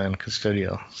Disneyland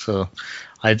custodial. So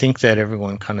I think that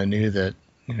everyone kind of knew that,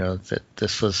 that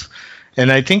this was,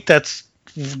 and I think that's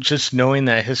just knowing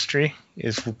that history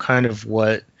is kind of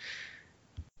what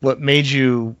made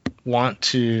you want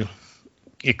to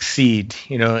exceed,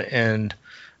 and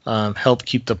help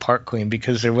keep the park clean,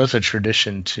 because there was a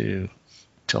tradition to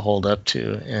hold up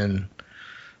to. And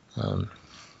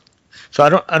so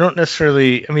I don't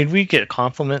necessarily, we get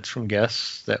compliments from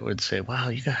guests that would say, wow,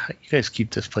 you guys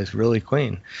keep this place really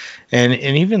clean. And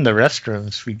even the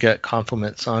restrooms we get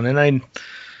compliments on. And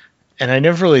I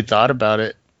never really thought about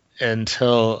it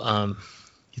until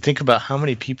you think about how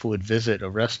many people would visit a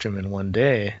restroom in one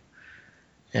day.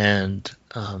 And,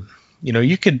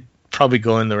 you could probably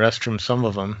go in the restroom, some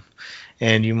of them,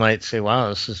 and you might say, wow,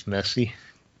 this is messy.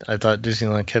 I thought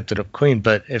Disneyland kept it up clean,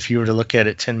 but if you were to look at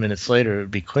it 10 minutes later, it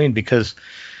would be clean, because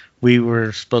we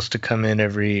were supposed to come in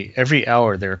every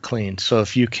hour. They're clean. So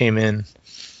if you came in,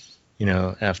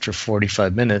 after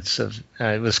 45 minutes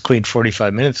it was cleaned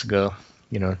 45 minutes ago,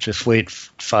 just wait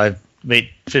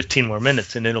 15 more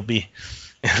minutes and it'll be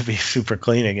super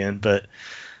clean again. But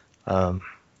I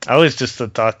always just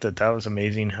thought that was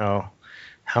amazing how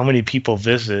many people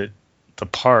visit the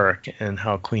park and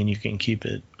how clean you can keep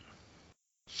it.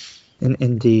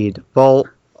 Indeed. Well,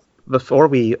 before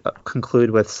we conclude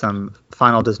with some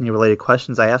final Disney-related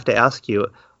questions, I have to ask you,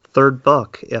 third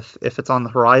book, if it's on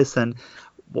the horizon,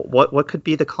 what could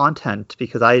be the content?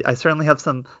 Because I certainly have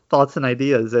some thoughts and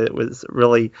ideas. It was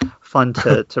really fun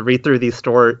to read through these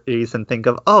stories and think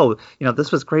of,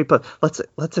 this was great, but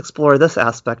let's explore this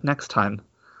aspect next time.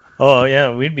 Oh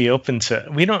yeah, we'd be open to.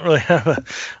 We don't really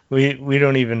have we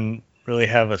don't even really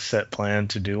have a set plan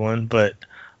to do one, but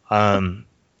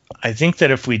I think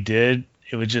that if we did,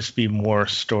 it would just be more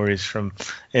stories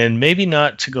and maybe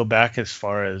not to go back as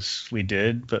far as we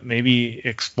did, but maybe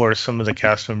explore some of the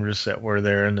cast members that were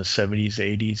there in the 70s,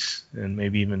 80s, and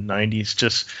maybe even 90s,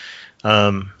 just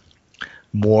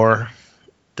more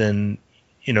than,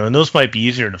 and those might be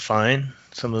easier to find.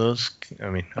 Some of those,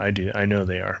 I know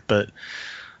they are, but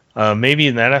maybe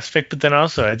in that aspect. But then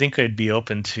also, I think I'd be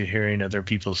open to hearing other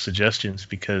people's suggestions,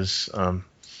 because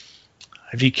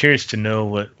I'd be curious to know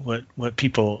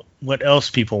what else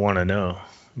people want to know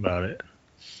about it.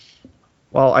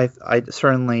 Well, I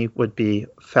certainly would be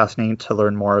fascinated to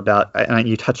learn more about, and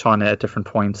you touch on it at different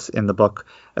points in the book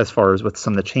as far as with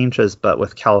some of the changes, but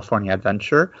with California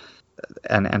Adventure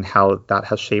and how that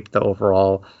has shaped the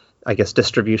overall, I guess,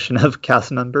 distribution of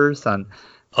cast members and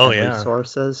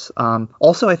resources.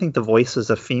 Also, I think the voices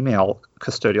of female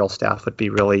custodial staff would be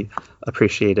really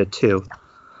appreciated too.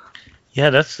 Yeah,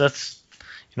 that's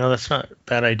not a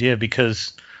bad idea,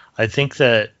 because I think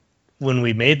that when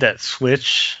we made that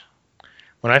switch,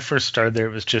 when I first started there,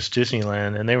 it was just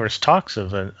Disneyland, and there was talks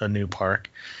of a new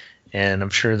park, and I'm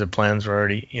sure the plans were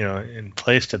already, in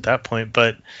place at that point,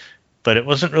 but it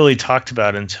wasn't really talked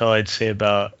about until I'd say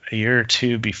about a year or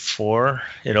two before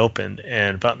it opened.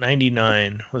 And about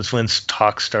 99 was when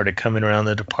talks started coming around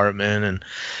the department, and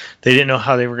they didn't know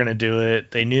how they were going to do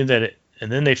it. They knew that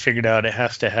and then they figured out it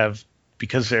has to have,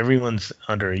 because everyone's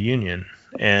under a union,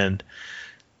 and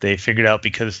they figured out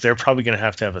because they're probably going to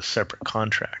have a separate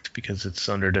contract because it's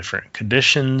under different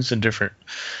conditions and different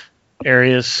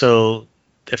areas. So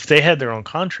if they had their own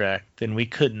contract, then we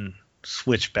couldn't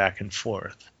switch back and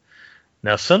forth.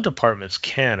 Now, some departments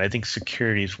can. I think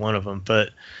security is one of them,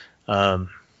 but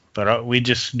we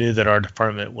just knew that our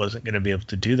department wasn't going to be able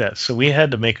to do that. So we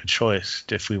had to make a choice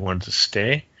if we wanted to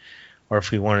stay or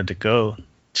if we wanted to go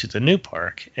to the new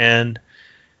park. And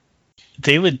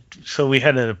so we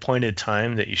had an appointed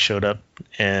time that you showed up,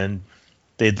 and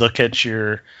they'd look at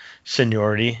your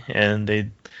seniority, and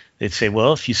they'd they'd say,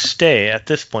 well, if you stay at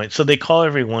this point, so they call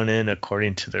everyone in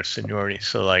according to their seniority.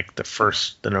 So like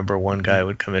the number one guy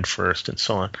would come in first and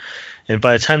so on. And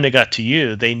by the time they got to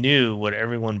you, they knew what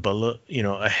everyone below,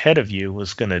 ahead of you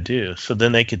was going to do. So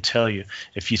then they could tell you,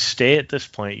 if you stay at this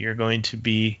point, you're going to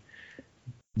be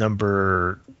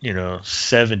number,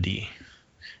 70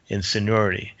 in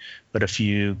seniority. But if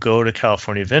you go to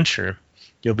California Adventure,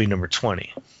 you'll be number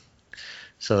 20.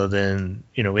 So then,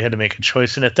 we had to make a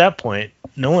choice. And at that point,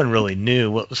 no one really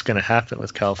knew what was going to happen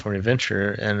with California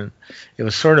Adventure. And it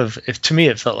was sort of, to me,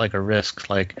 it felt like a risk.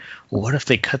 Like, well, what if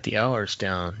they cut the hours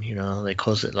down? They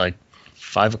close at like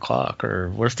 5 o'clock, or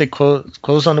what if they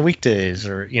close on the weekdays,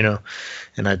 or,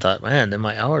 and I thought, man, then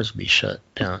my hours would be shut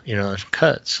down,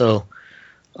 cut. So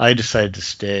I decided to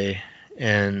stay,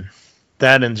 and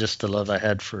that and just the love I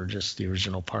had for just the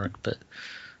original park. But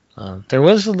there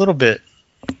was a little bit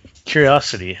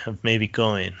curiosity of maybe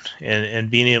going and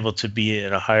being able to be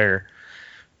at a higher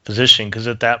position, because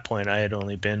at that point I had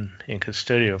only been in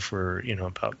Custodio for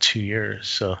about 2 years.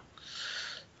 So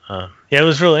it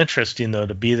was real interesting though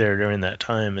to be there during that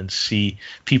time and see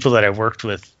people that I worked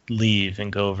with leave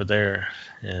and go over there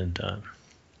and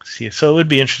see. So it would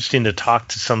be interesting to talk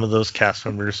to some of those cast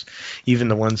members, even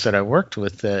the ones that I worked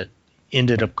with that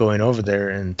ended up going over there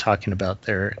and talking about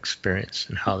their experience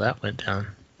and how that went down.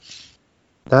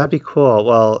 That'd be cool.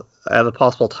 Well, I have a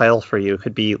possible title for you. It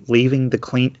could be leaving the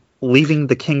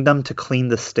kingdom to clean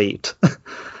the state.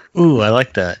 Ooh, I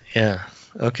like that. Yeah.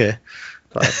 Okay.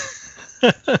 But,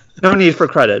 no need for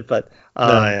credit, but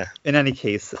yeah. In any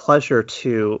case, pleasure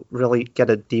to really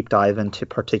get a deep dive into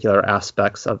particular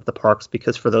aspects of the parks,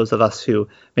 because for those of us who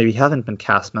maybe haven't been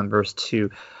cast members,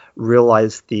 to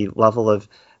realize the level of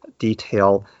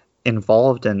detail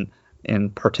involved in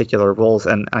particular roles.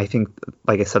 And I think,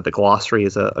 like I said, the glossary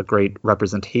is a great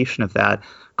representation of that,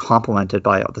 complemented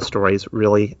by the stories,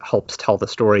 really helps tell the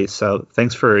stories. So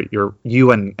thanks for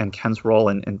you and Ken's role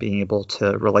in being able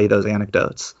to relay those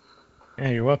anecdotes. Yeah,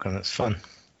 you're welcome. That's fun.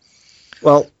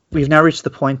 Well, we've now reached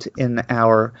the point in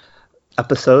our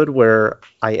episode where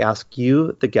I ask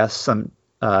you, the guests, some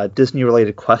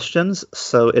Disney-related questions.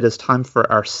 So it is time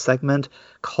for our segment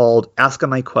called Ask 'Em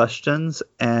My Questions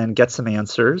and Get Some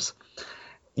Answers.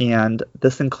 And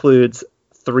this includes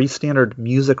 3 standard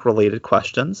music-related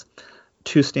questions,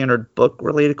 2 standard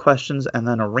book-related questions, and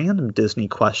then a random Disney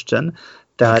question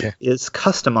that is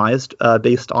customized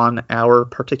based on our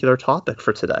particular topic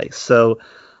for today. So,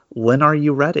 Lynn, are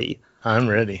you ready? I'm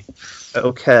ready.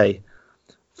 Okay.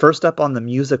 First up on the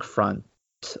music front,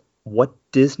 what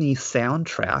Disney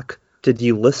soundtrack did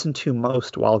you listen to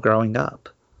most while growing up?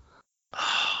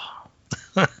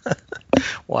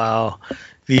 Wow.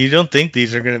 You don't think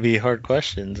these are going to be hard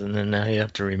questions, and then now you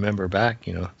have to remember back,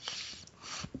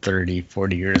 30,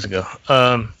 40 years ago.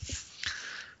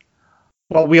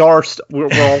 Well, we're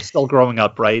all still growing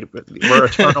up, right? We're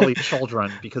eternally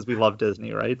children because we love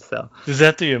Disney, right? So does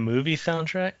that be a movie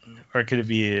soundtrack, or could it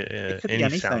be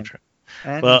any soundtrack?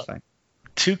 Anything. Well,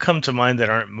 2 come to mind that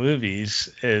aren't movies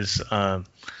is the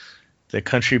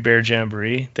Country Bear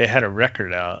Jamboree. They had a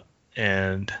record out,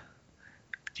 and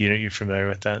you're familiar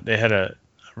with that? They had a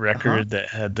record that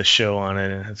had the show on it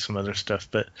and had some other stuff,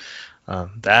 but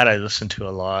that I listened to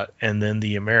a lot. And then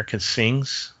the American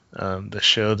Sings, the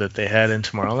show that they had in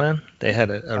Tomorrowland, they had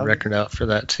a record out for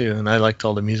that too, and I liked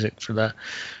all the music for that.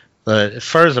 But as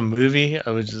far as a movie,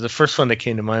 the first one that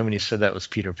came to mind when you said that was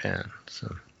Peter Pan.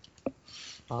 So.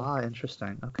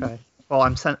 Interesting. Okay. Well,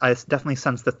 I definitely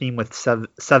sense the theme with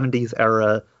 70s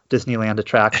era Disneyland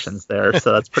attractions there,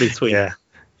 so that's pretty sweet.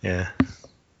 Yeah.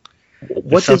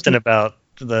 What's something about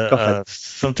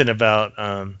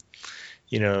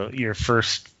your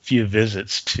first few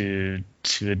visits to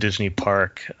a Disney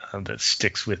park that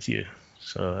sticks with you.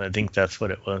 So I think that's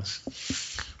what it was.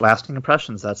 Lasting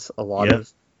impressions. That's a lot of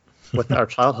with our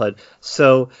childhood.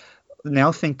 So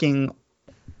now thinking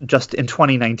just in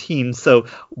 2019, so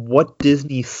what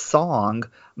Disney song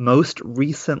most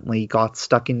recently got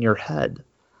stuck in your head?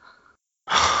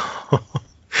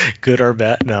 Good or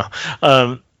bad? No.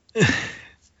 I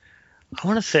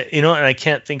want to say, and I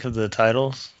can't think of the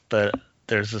titles, but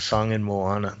there's a song in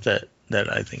Moana that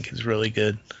I think is really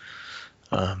good.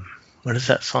 What is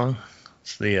that song?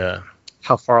 It's the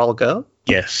How Far I'll Go?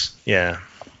 Yes. Yeah.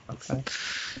 Okay.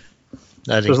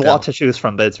 There's a lot to choose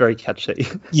from, but it's very catchy.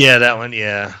 Yeah, that one.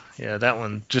 Yeah, that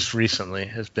one just recently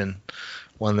has been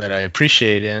one that I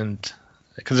appreciate, and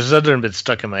because there's other been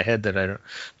stuck in my head that I don't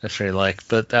necessarily like,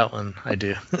 but that one I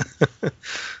do.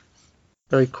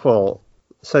 Very cool.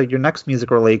 So your next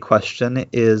music-related question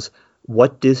is,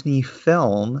 what Disney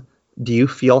film do you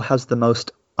feel has the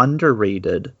most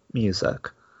underrated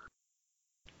music?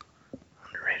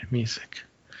 music.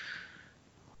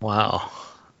 Wow.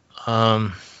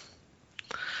 I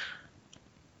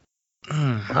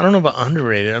don't know about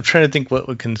underrated. I'm trying to think what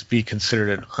would be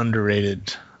considered an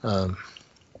underrated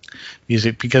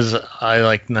music, because I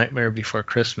like Nightmare Before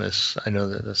Christmas. I know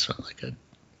that that's not like a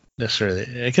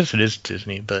necessarily. I guess it is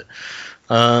Disney, but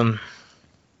I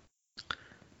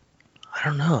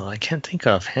don't know. I can't think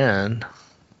offhand.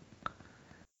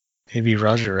 Maybe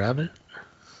Roger Rabbit.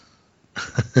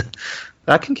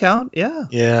 That can count. Yeah.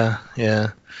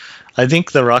 Yeah. I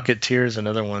think The Rocketeer is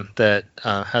another one that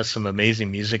has some amazing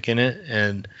music in it,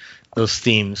 and those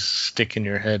themes stick in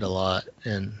your head a lot.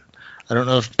 And I don't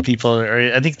know if people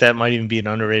are. I think that might even be an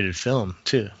underrated film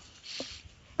too.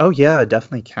 Oh yeah,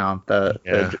 definitely count.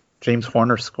 The James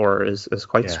Horner score is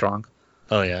quite strong.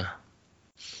 Oh yeah.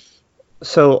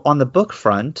 So on the book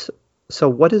front,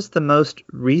 what is the most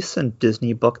recent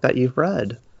Disney book that you've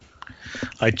read?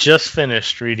 I just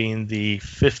finished reading the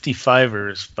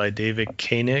 55ers by David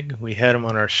Koenig. We had him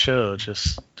on our show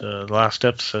just last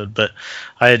episode, but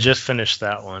I had just finished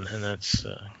that one, and that's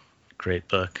a great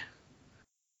book.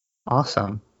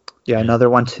 Awesome. Yeah, another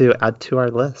one to add to our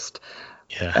list.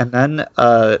 Yeah. And then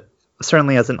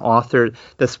certainly as an author,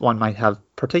 this one might have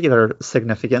particular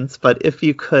significance, but if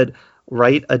you could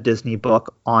write a Disney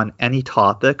book on any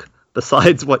topic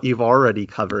besides what you've already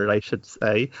covered, I should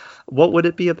say, what would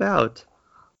it be about?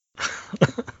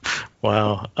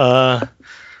 Wow. I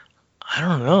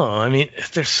don't know. I mean,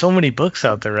 there's so many books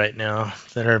out there right now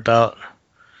that are about,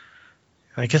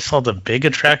 I guess, all the big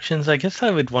attractions. I guess I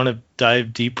would want to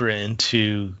dive deeper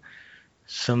into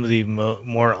some of the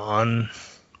more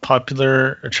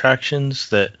unpopular attractions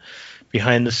that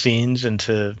behind the scenes, and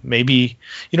to maybe,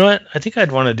 you know what? I think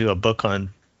I'd want to do a book on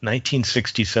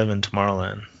 1967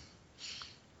 Tomorrowland.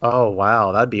 Oh,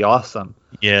 wow. That'd be awesome.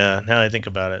 Yeah, now I think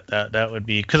about it, that would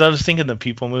be, because I was thinking the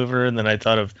People Mover, and then I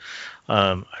thought of,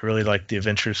 I really liked the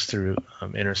Adventures Through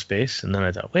Inner Space, and then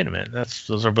I thought, wait a minute,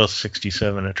 those are both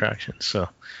 67 attractions. So,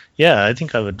 yeah, I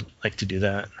think I would like to do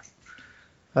that.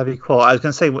 That'd be cool. I was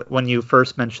going to say, when you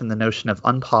first mentioned the notion of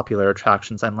unpopular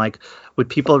attractions, I'm like, would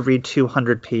people read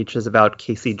 200 pages about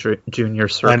Casey Jr.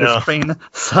 Circus Train?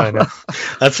 So, I know.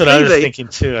 That's what I was thinking,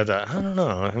 too. I thought, I don't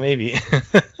know, maybe.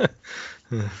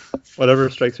 Whatever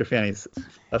strikes your fancy.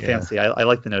 I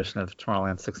like the notion of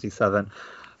Tomorrowland 67.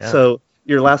 Yeah. So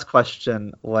your last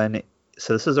question, Len.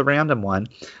 So this is a random one.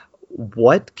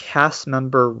 What cast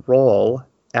member role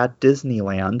at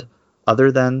Disneyland,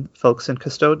 other than folks in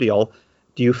custodial,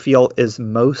 do you feel is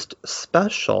most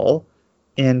special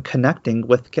in connecting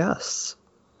with guests?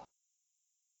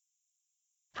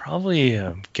 Probably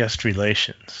guest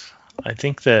relations. I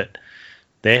think that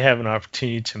they have an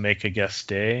opportunity to make a guest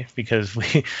day, because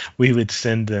we would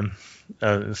send them,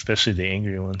 especially the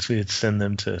angry ones, we would send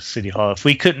them to City Hall. If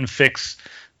we couldn't fix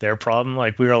their problem,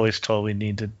 like we were always told we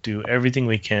need to do everything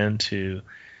we can to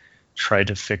try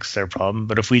to fix their problem.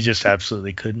 But if we just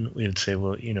absolutely couldn't, we would say,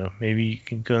 well, maybe you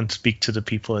can go and speak to the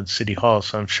people at City Hall.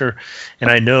 So I'm sure, and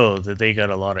I know that they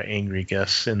got a lot of angry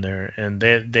guests in there, and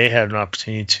they had an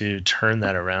opportunity to turn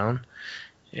that around.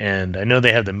 And I know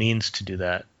they have the means to do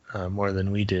that. More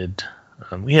than we did.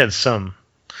 We had some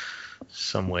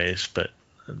ways, but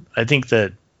I think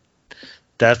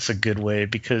that's a good way,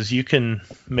 because you can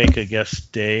make a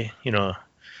guest day, a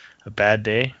bad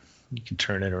day, you can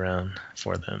turn it around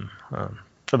for them,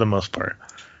 for the most part.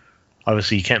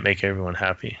 Obviously, you can't make everyone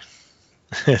happy,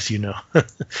 as you know,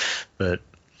 but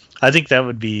I think that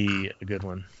would be a good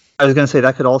one. I was going to say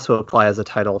that could also apply as a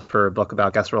title for a book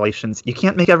about guest relations. You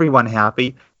can't make everyone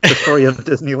happy. The story of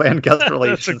Disneyland guest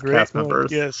relations cast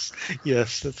members. Yes,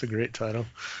 that's a great title.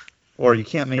 Or you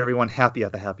can't make everyone happy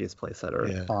at the happiest place on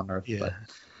Earth. Yeah.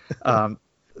 But,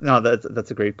 no,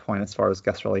 that's a great point as far as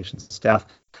guest relations staff.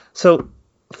 So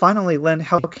finally, Len,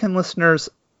 how can listeners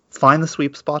find the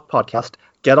Sweep Spot podcast,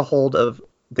 get a hold of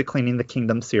the Cleaning the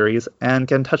Kingdom series, and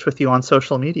get in touch with you on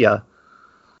social media?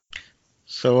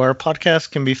 So our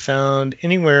podcast can be found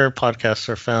anywhere podcasts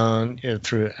are found,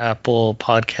 through Apple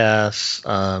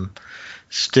Podcasts,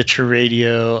 Stitcher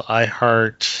Radio,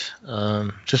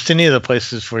 iHeart, just any of the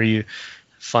places where you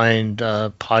find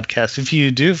podcasts. If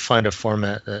you do find a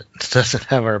format that doesn't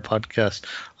have our podcast,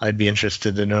 I'd be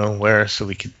interested to know where, so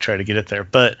we could try to get it there.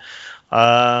 But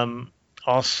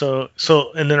also,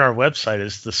 and then our website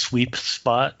is the Sweep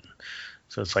Spot.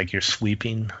 So it's like you're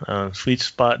sweeping,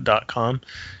 sweepspot.com.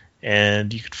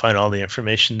 And you can find all the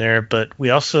information there. But we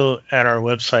also, at our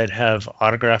website, have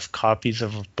autographed copies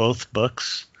of both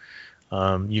books.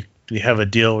 We have a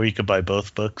deal where you could buy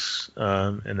both books,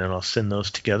 and then I'll send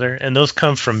those together. And those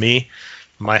come from me,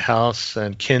 my house,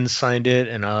 and Ken signed it,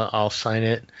 and I'll sign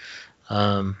it.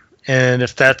 And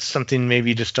if that's something maybe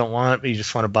you just don't want, but you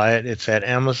just want to buy it, it's at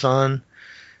Amazon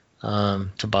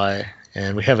to buy.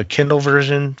 And we have a Kindle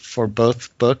version for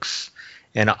both books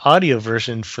and an audio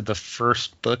version for the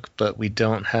first book, but we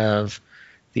don't have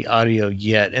the audio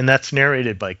yet. And that's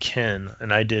narrated by Ken,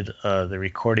 and I did the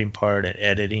recording part and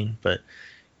editing, but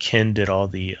Ken did all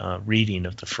the reading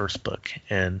of the first book.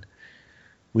 And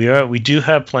we do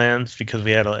have plans, because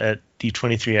we had at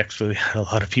D23 Expo, we had a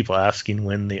lot of people asking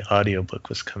when the audiobook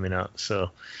was coming out.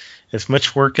 So as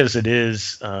much work as it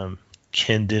is,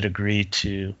 Ken did agree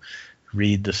to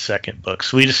read the second book.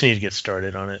 So we just need to get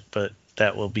started on it, but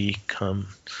that will become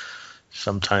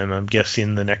sometime, I'm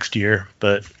guessing, the next year.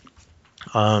 But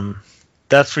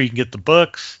that's where you can get the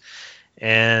books.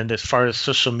 And as far as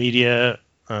social media,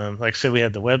 like I said, we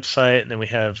have the website, and then we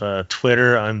have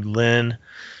Twitter. I'm Lynn.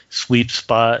 Sweep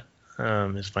Spot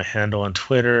is my handle on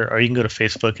Twitter. Or you can go to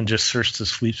Facebook and just search the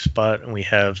Sweep Spot, and we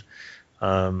have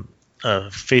a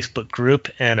Facebook group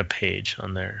and a page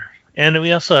on there. And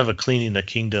we also have a Cleaning the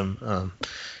Kingdom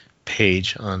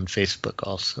page on Facebook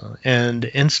also. And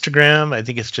Instagram, I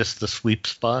think it's just the Sweep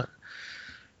Spot.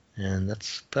 And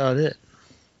that's about it.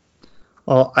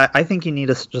 Well, I think you need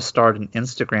to just start an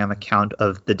Instagram account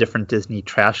of the different Disney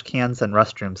trash cans and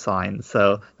restroom signs.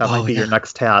 So that might be your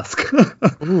next task.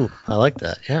 Ooh, I like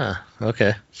that. Yeah.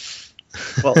 Okay.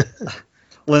 Well,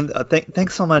 Lynn,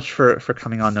 thanks so much for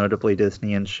coming on Notably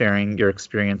Disney and sharing your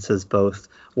experiences both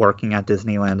working at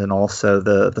Disneyland and also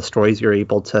the stories you're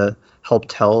able to help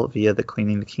tell via the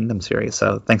Cleaning the Kingdom series.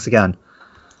 So thanks again.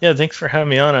 Yeah, thanks for having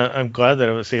me on. I'm glad that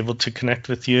I was able to connect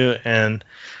with you. And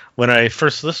when I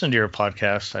first listened to your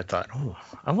podcast, I thought, oh,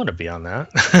 I want to be on that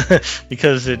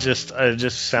because it just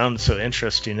sounds so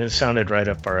interesting. It sounded right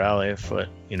up our alley of what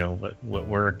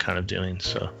we're kind of doing.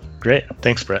 So great.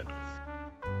 Thanks, Brett.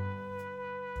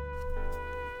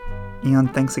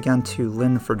 And thanks again to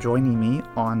Lynn for joining me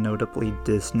on Notably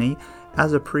Disney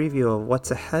as a preview of what's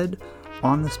ahead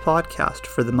on this podcast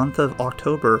for the month of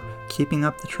October, keeping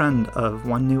up the trend of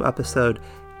one new episode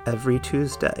every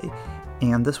Tuesday.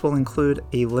 And this will include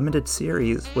a limited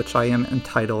series, which I am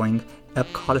entitling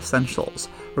Epcot Essentials.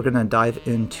 We're going to dive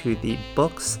into the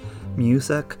books,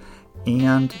 music,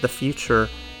 and the future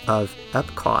of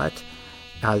Epcot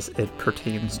as it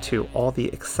pertains to all the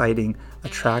exciting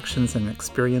attractions and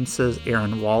experiences.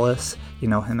 Aaron Wallace, you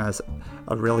know him as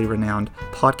a really renowned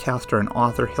podcaster and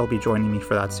author. He'll be joining me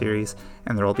for that series,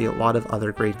 and there will be a lot of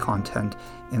other great content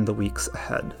in the weeks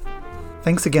ahead.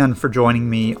 Thanks again for joining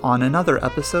me on another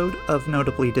episode of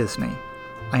Notably Disney.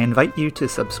 I invite you to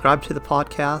subscribe to the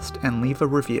podcast and leave a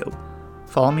review.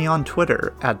 Follow me on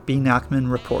Twitter at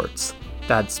bnachmanreports.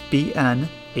 That's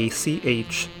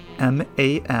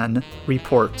BNACHMAN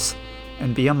Reports,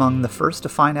 and be among the first to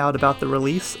find out about the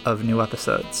release of new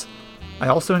episodes. I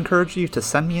also encourage you to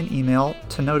send me an email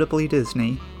to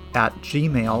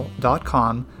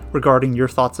notablydisney@gmail.com regarding your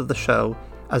thoughts of the show,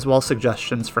 as well as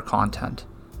suggestions for content.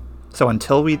 So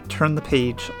until we turn the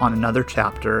page on another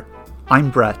chapter, I'm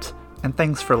Brett, and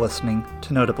thanks for listening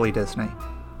to Notably Disney.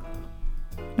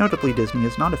 Notably Disney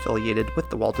is not affiliated with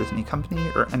the Walt Disney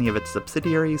Company or any of its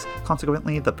subsidiaries.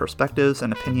 Consequently, the perspectives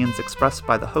and opinions expressed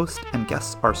by the host and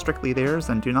guests are strictly theirs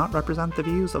and do not represent the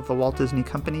views of the Walt Disney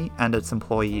Company and its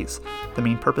employees. The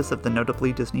main purpose of the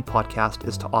Notably Disney podcast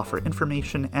is to offer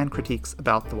information and critiques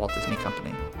about the Walt Disney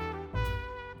Company.